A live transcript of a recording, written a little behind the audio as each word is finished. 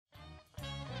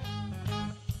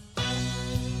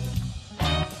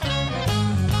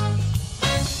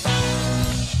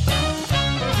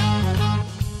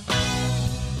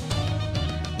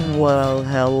Well,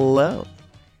 hello.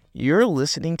 You're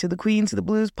listening to the Queens of the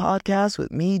Blues podcast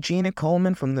with me, Gina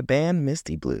Coleman, from the band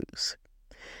Misty Blues.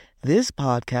 This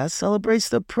podcast celebrates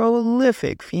the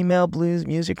prolific female blues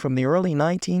music from the early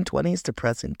 1920s to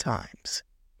present times.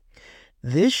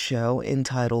 This show,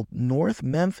 entitled North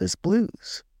Memphis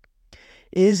Blues,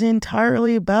 is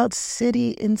entirely about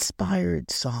city-inspired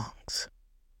songs.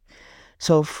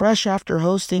 So fresh after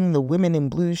hosting the Women in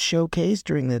Blues Showcase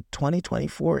during the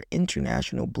 2024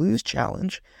 International Blues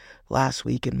Challenge last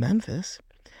week in Memphis,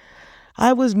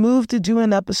 I was moved to do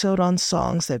an episode on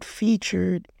songs that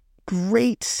featured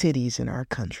great cities in our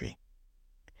country.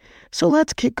 So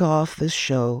let's kick off this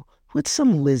show with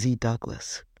some Lizzie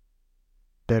Douglas,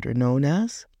 better known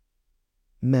as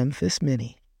Memphis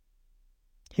Minnie.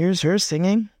 Here's her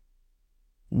singing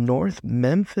North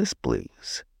Memphis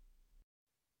Blues.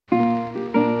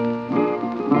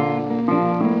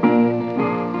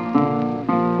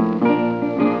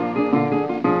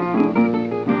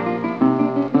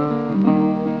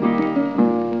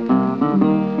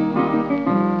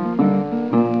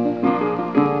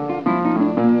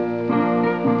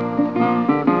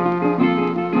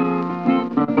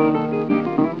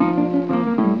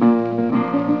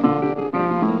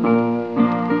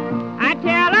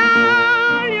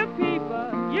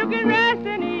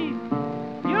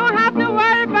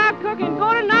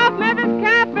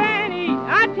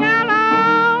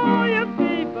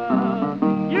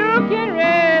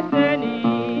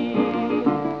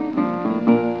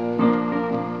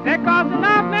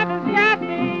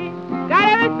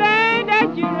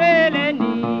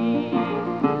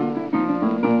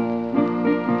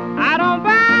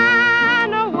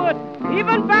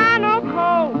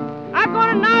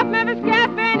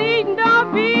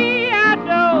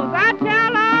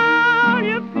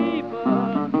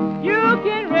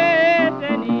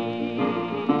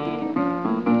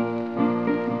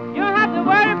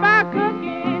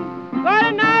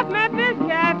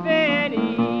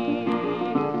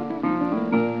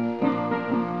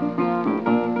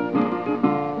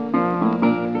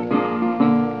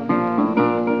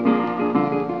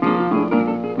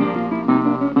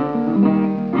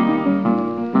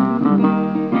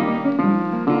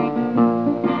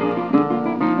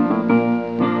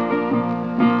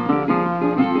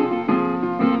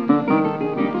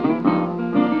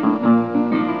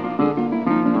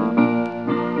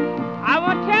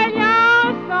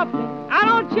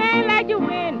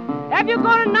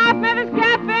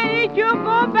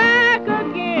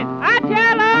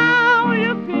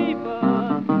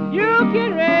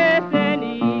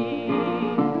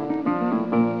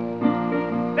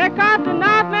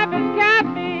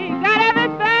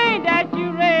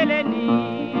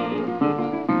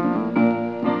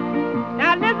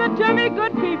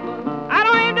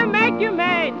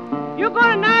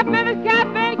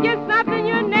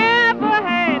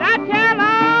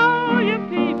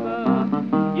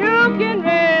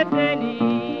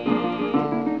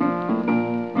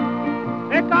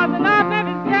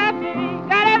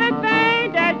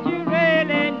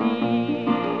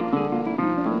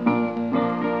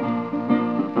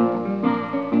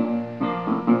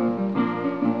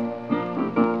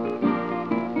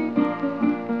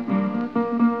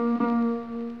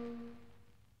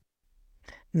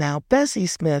 Now, Bessie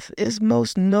Smith is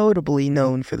most notably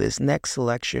known for this next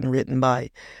selection written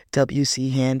by W.C.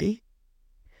 Handy,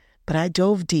 but I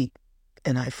dove deep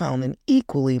and I found an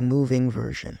equally moving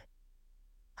version.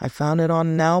 I found it on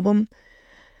an album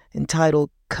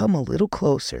entitled Come a Little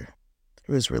Closer.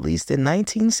 It was released in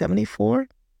 1974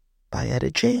 by Etta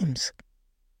James.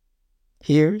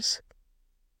 Here's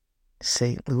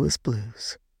St. Louis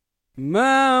Blues.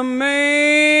 My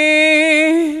man,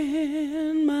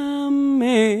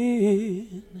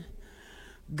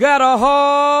 got a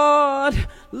heart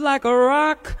like a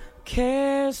rock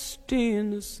cast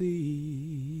in the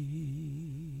sea.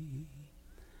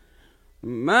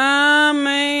 My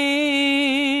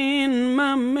man,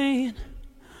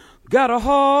 got a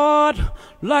heart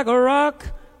like a rock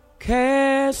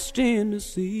cast in the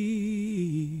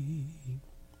sea.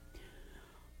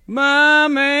 My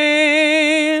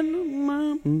man,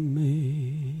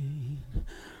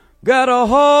 got a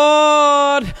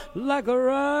heart like a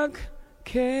rock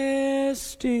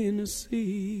cast in the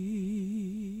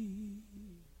sea.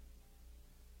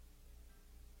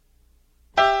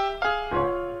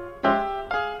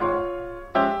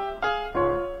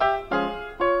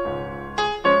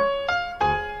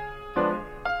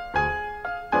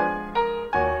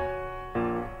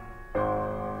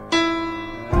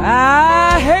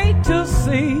 I hate to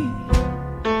see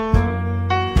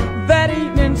that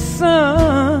evening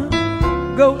sun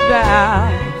go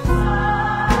down.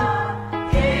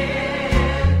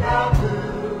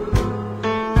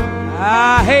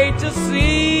 I hate to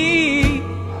see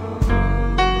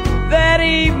that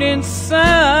evening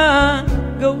sun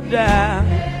go down.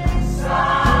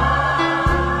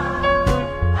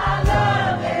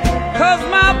 'Cause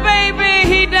my baby,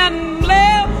 he done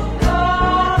left.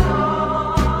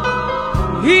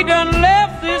 He done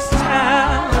left this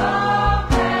town.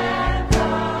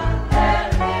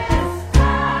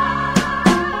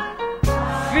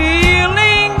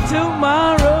 Feeling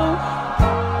tomorrow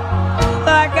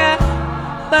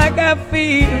like I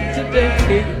feel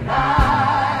today.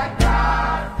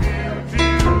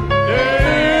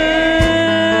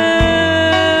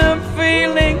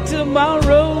 Feeling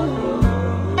tomorrow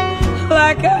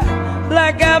like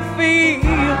I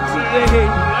feel today.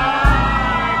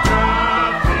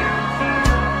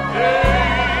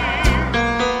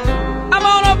 I'm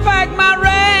gonna pack my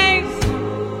rags,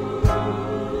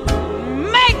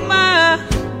 make my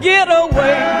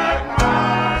getaway.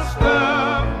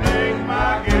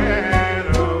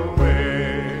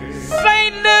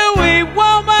 St. Louis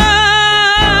woman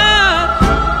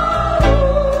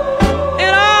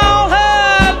in all her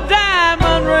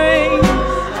diamond rings.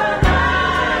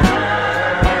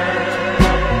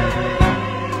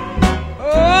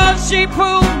 Oh, she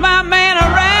pulls my man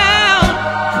around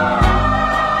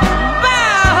by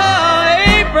her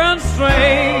apron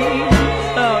strings.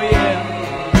 Oh yeah.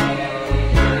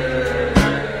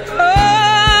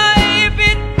 Oh,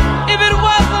 if it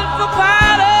wasn't for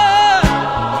powder,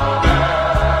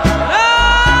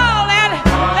 all that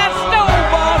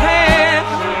snowball hair,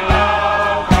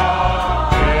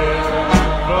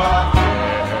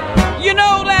 you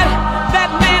know that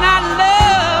man I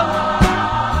love.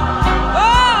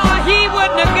 Oh, he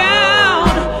wouldn't have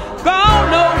gone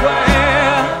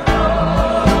nowhere,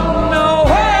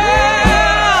 nowhere.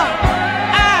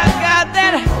 I got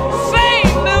that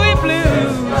St. Louis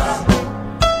blues,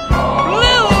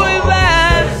 blue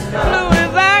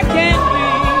as I can be.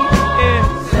 Yeah.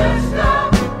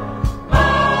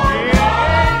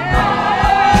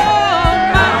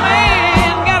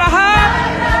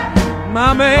 My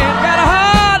man got a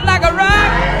heart like a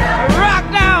rock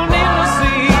down in the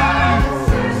sea.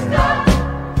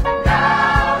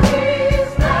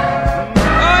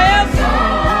 Oh yes,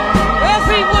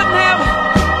 he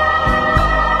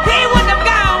wouldn't have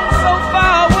gone so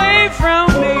far away from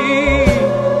me.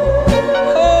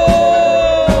 Oh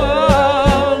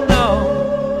no.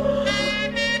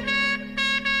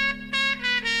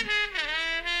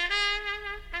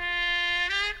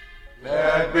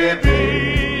 Let me be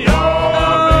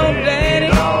Oh, Daddy,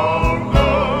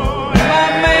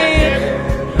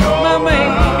 my man,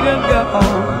 he done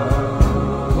gone.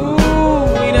 Ooh,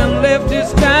 he done left this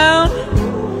town.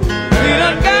 He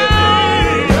done gone.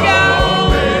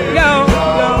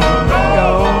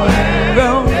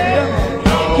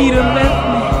 He done left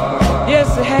me. Yes,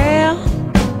 he have.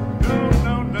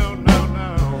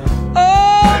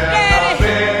 Oh, Daddy,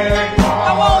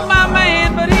 I want my man,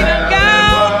 but he done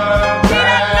gone.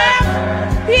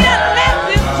 He done left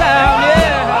this town,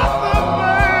 yeah.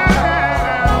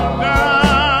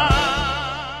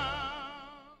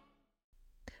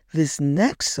 This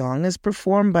next song is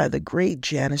performed by the great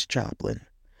Janis Joplin.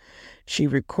 She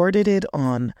recorded it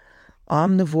on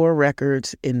Omnivore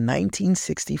Records in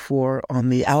 1964 on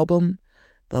the album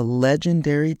The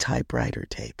Legendary Typewriter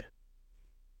Tape.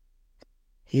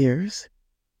 Here's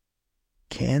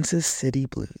Kansas City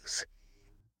Blues.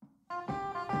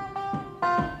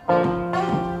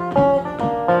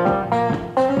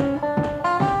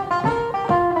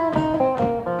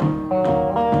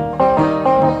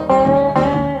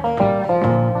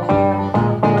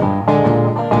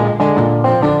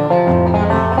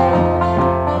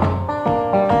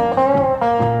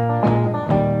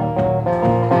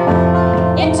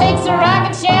 It takes a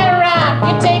rocket shatter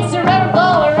rock, it takes a rubber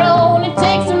ball roll, it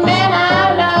takes a man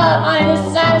I love, to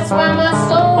satisfy my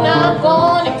soul. Now I'm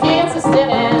going to Kansas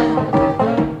City.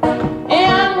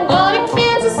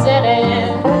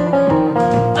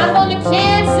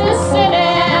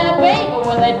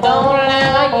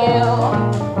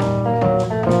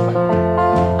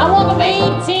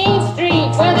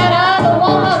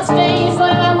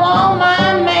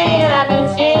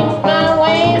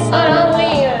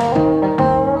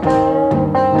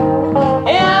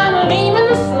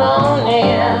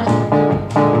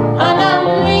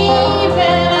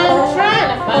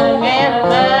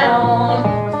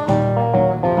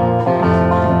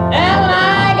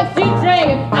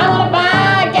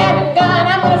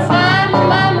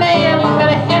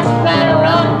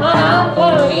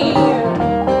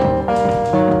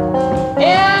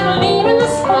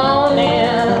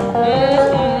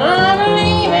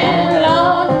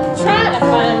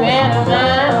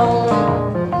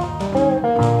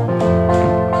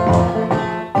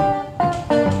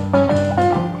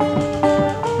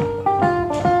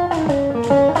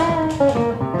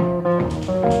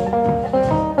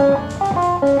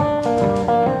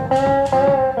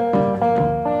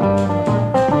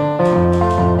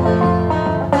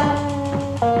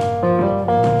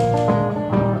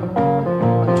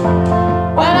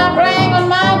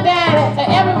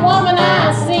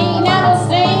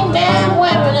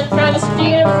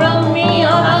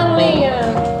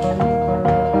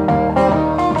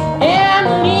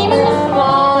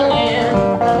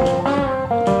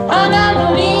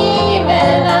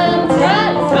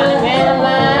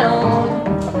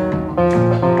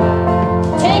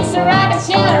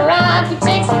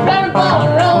 around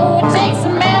Ball Road. It takes a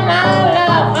man I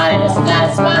love, honey, to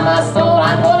satisfy my soul.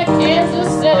 I'm going to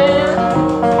Kansas City.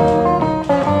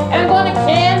 I'm going to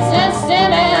Kansas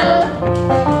City.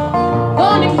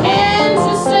 Going to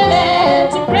Kansas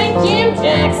City to bring Jim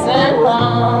Jackson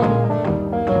home.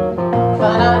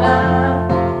 Ba-da-da.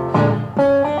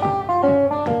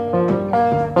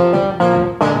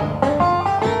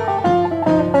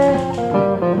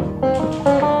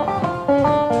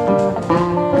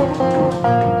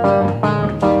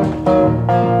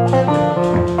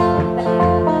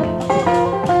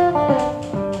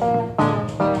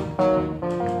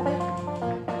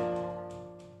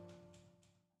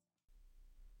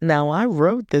 Now, I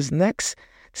wrote this next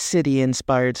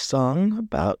city-inspired song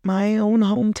about my own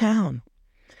hometown.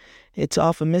 It's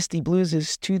off of Misty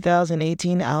Blues'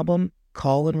 2018 album,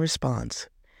 Call and Response,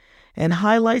 and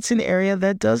highlights an area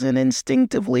that doesn't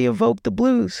instinctively evoke the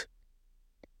blues.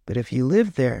 But if you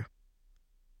live there,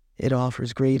 it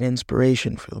offers great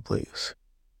inspiration for the blues.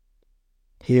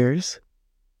 Here's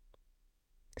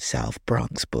South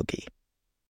Bronx Boogie.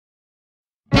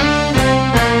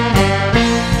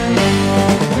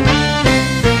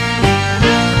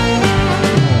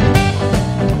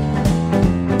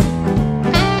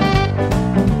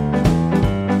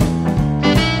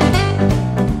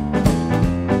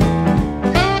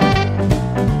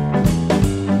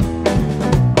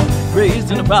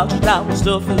 Raised in a project, I was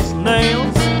tough as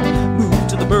nails. Moved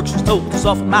to the Berkshires, told to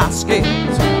soften my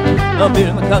scales. Up here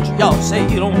in the country, y'all say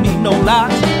you don't need no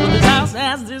lights, but this house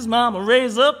has this mama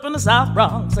raised up in the South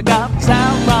Bronx. I got the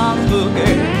South Bronx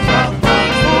boogie. South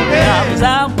Bronx boogie. Got the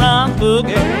South Bronx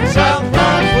boogie. South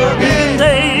Bronx boogie. You can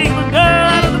take the girl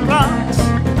out of the Bronx,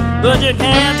 but you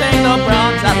can't take the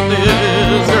Bronx out of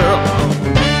this girl.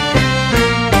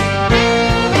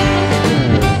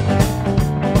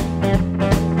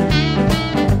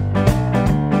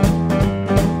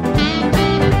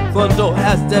 Front door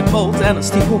has deadbolts and a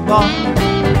steel bar.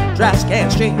 Trash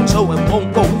can's changed so it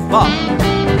won't go far.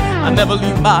 I never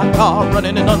leave my car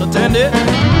running and unattended.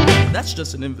 That's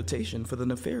just an invitation for the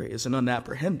nefarious and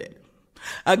unapprehended.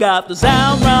 I got the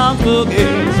South Bronx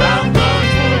boogie. South Bronx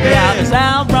boogie. Got the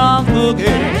South Bronx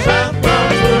boogie. South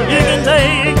Bronx boogie. You can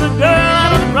take the girl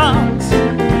out of the Bronx,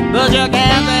 but you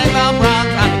can't take the Bronx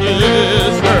out of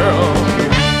this girl.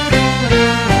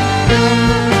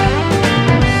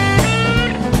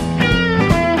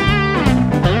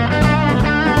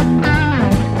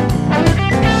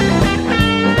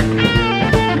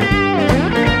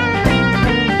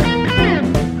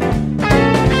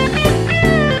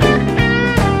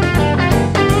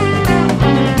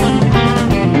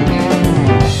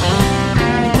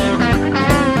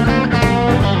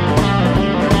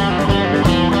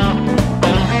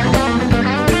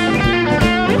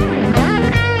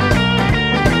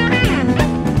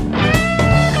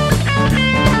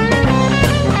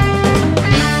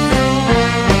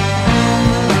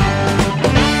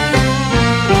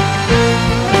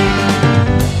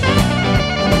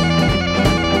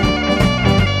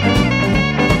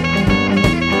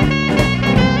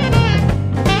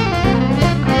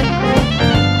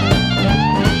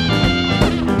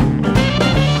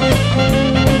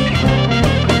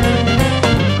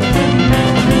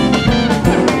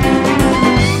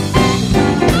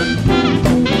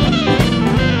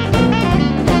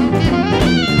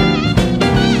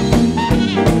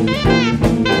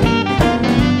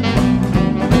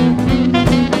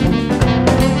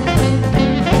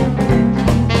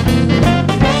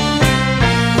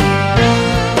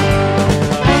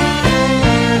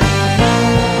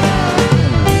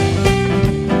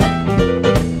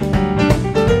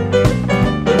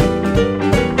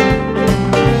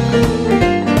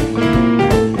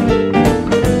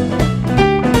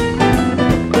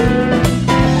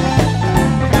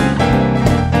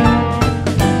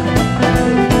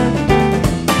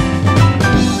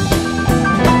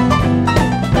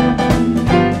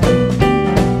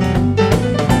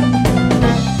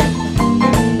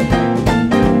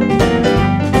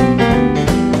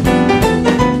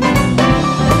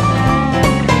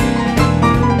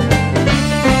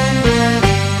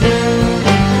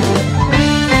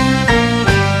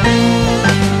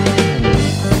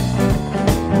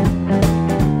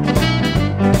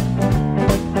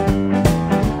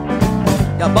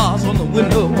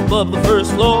 Above the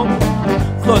first floor,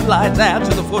 floodlights add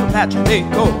to the foot of Patrick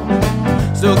decor.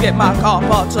 Still get my car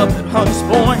parked up at Hunts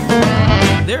Point.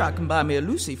 There I can buy me a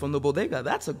Lucy from the bodega,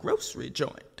 that's a grocery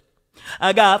joint.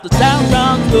 I got the South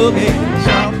Bronx boogie.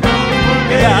 South Bronx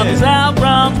boogie. Got the South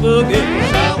Bronx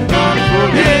boogie. South Bronx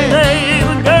boogie. Take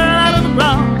the girl out of the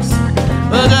Bronx,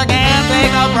 but you can't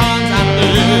take the Bronx out of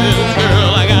this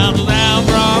girl. I got the South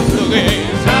Bronx boogie.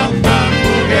 South Bronx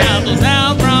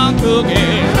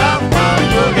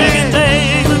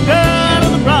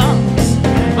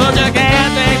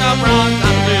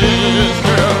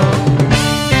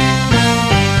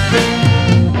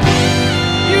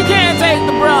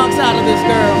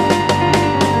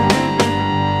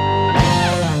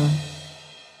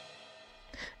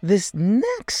This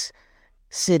next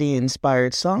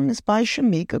city-inspired song is by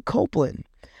Shamika Copeland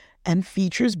and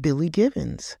features Billy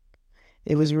Gibbons.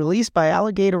 It was released by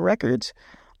Alligator Records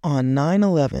on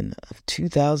 9/11 of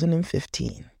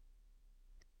 2015.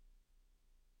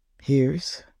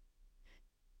 Here's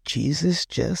Jesus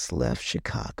Just Left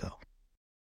Chicago.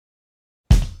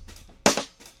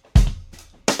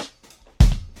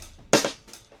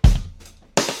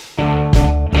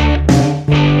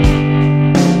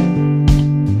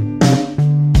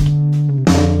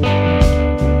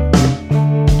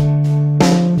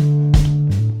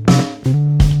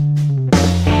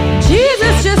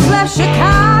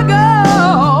 Chicago,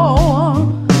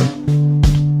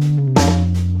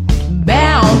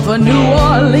 bound for New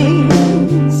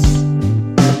Orleans.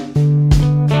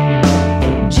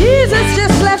 Jesus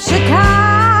just left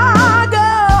Chicago,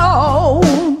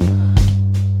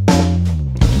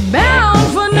 bound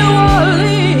for New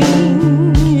Orleans.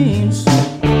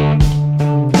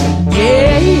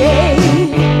 Yeah, yeah,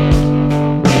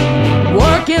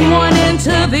 working one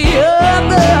into the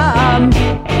other,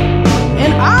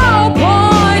 and all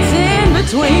points in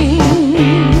between.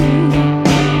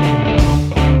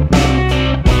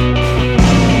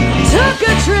 Took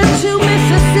a trip to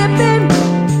Mississippi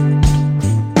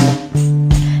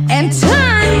and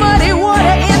turned muddy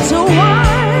water into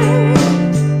wine.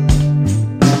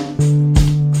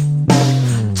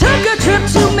 Took a trip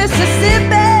to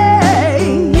Mississippi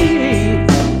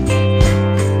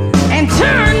and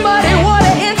turned muddy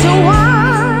water into wine.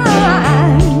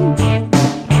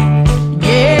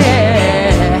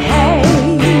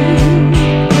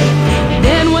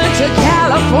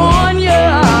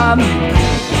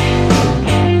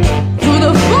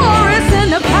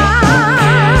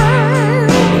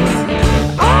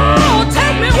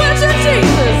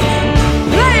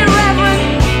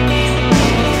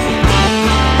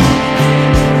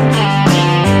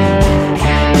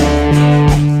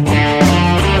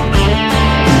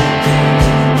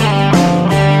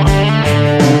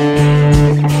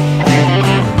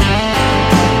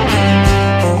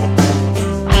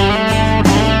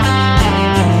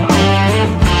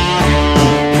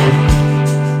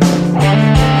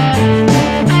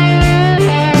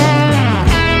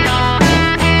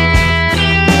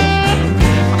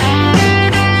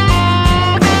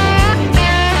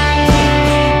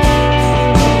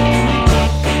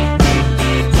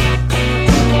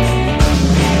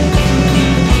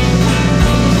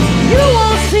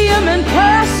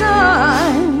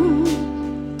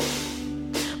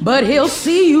 But he'll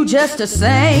see you just the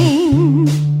same.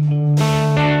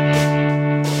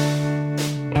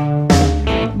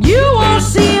 You won't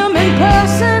see him in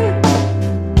person,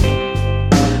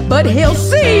 but he'll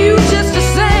see you just the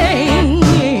same.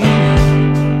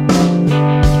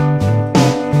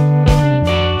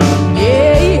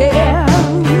 Yeah, yeah.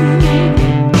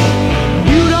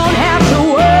 You don't have to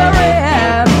worry.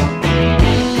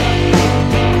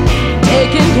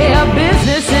 Taking care of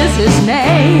business is his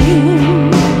name.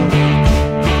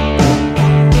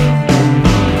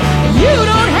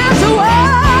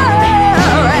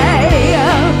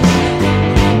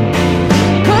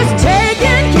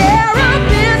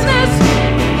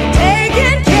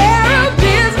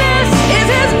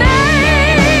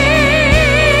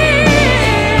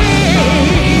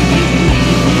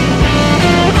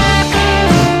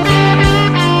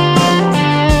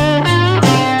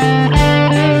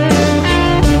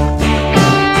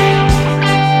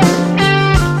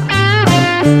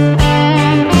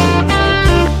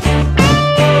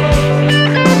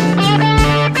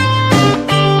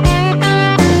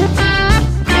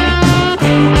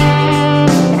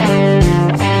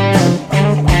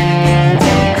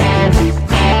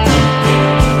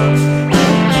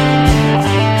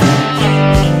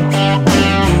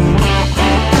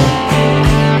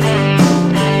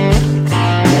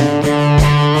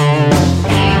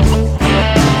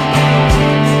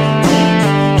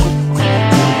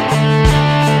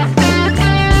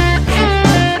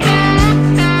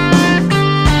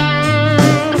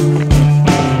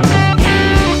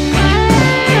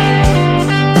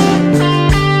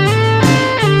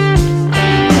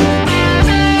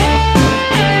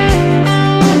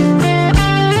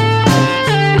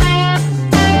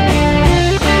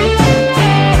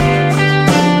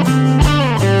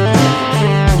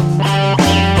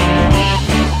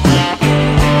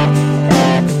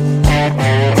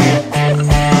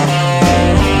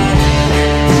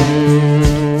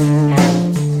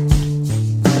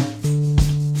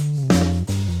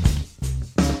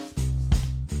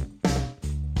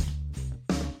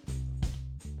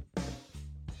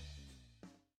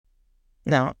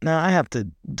 Now I have to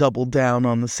double down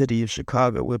on the city of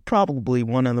Chicago with probably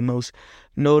one of the most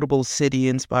notable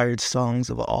city-inspired songs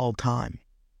of all time.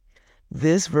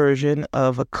 This version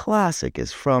of a classic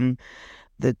is from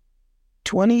the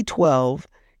 2012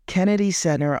 Kennedy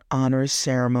Center Honors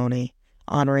Ceremony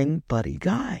honoring Buddy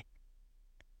Guy.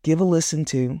 Give a listen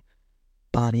to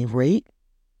Bonnie Raitt,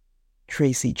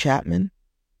 Tracy Chapman,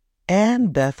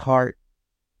 and Beth Hart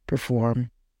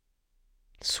perform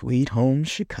Sweet Home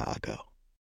Chicago.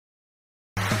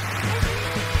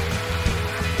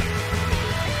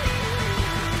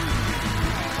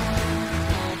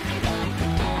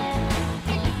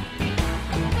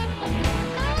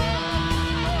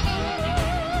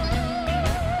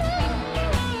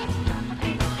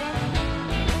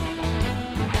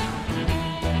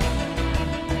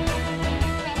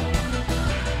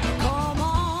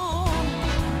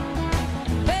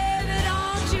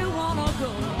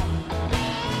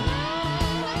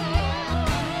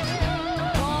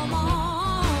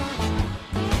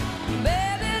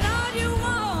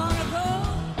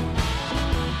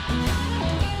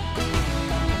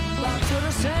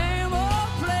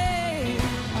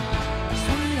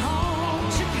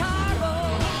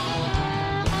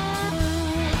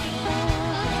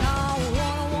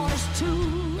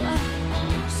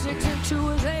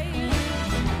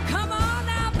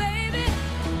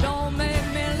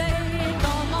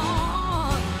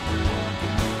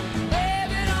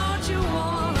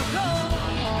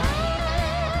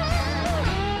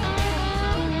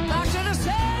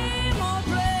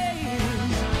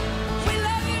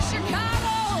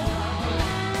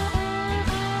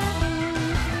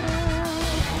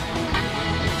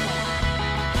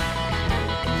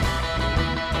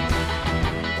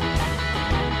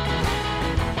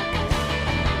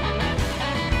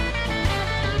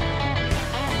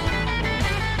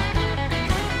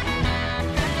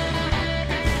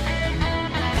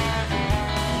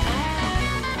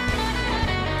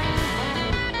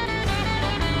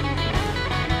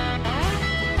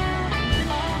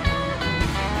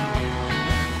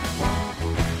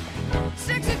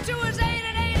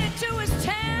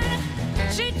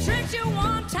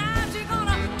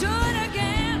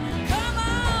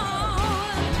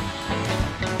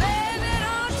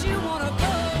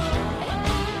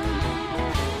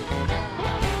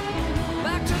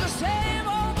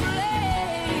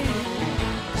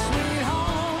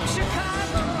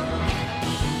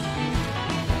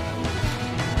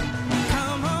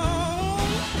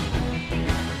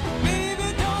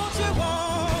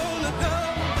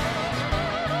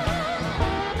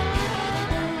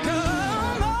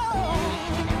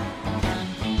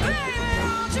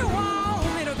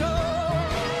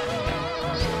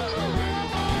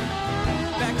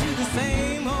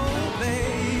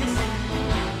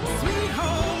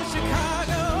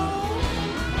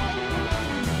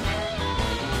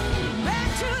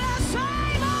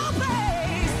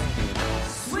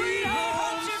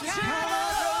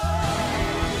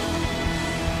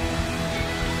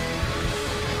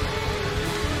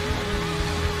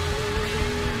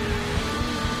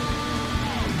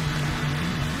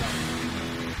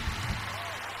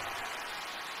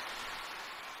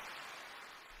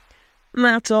 And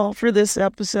that's all for this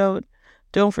episode.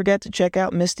 Don't forget to check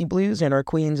out Misty Blues and our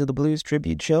Queens of the Blues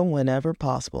tribute show whenever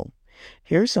possible.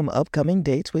 Here's some upcoming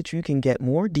dates which you can get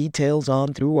more details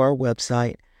on through our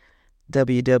website,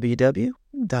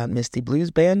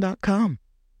 www.mistybluesband.com.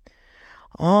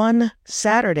 On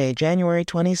Saturday, January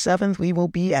 27th, we will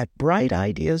be at Bright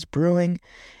Ideas Brewing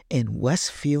in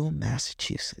Westfield,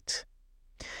 Massachusetts.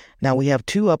 Now, we have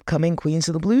 2 upcoming Queens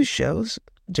of the Blues shows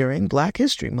during Black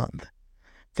History Month.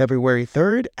 February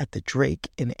 3rd at the Drake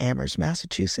in Amherst,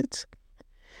 Massachusetts,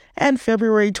 and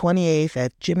February 28th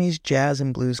at Jimmy's Jazz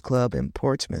and Blues Club in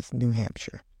Portsmouth, New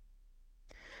Hampshire.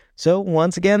 So,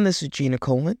 once again, this is Gina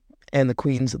Coleman and the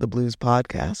Queens of the Blues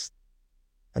podcast.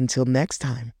 Until next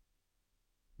time,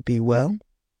 be well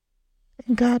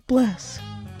and God bless.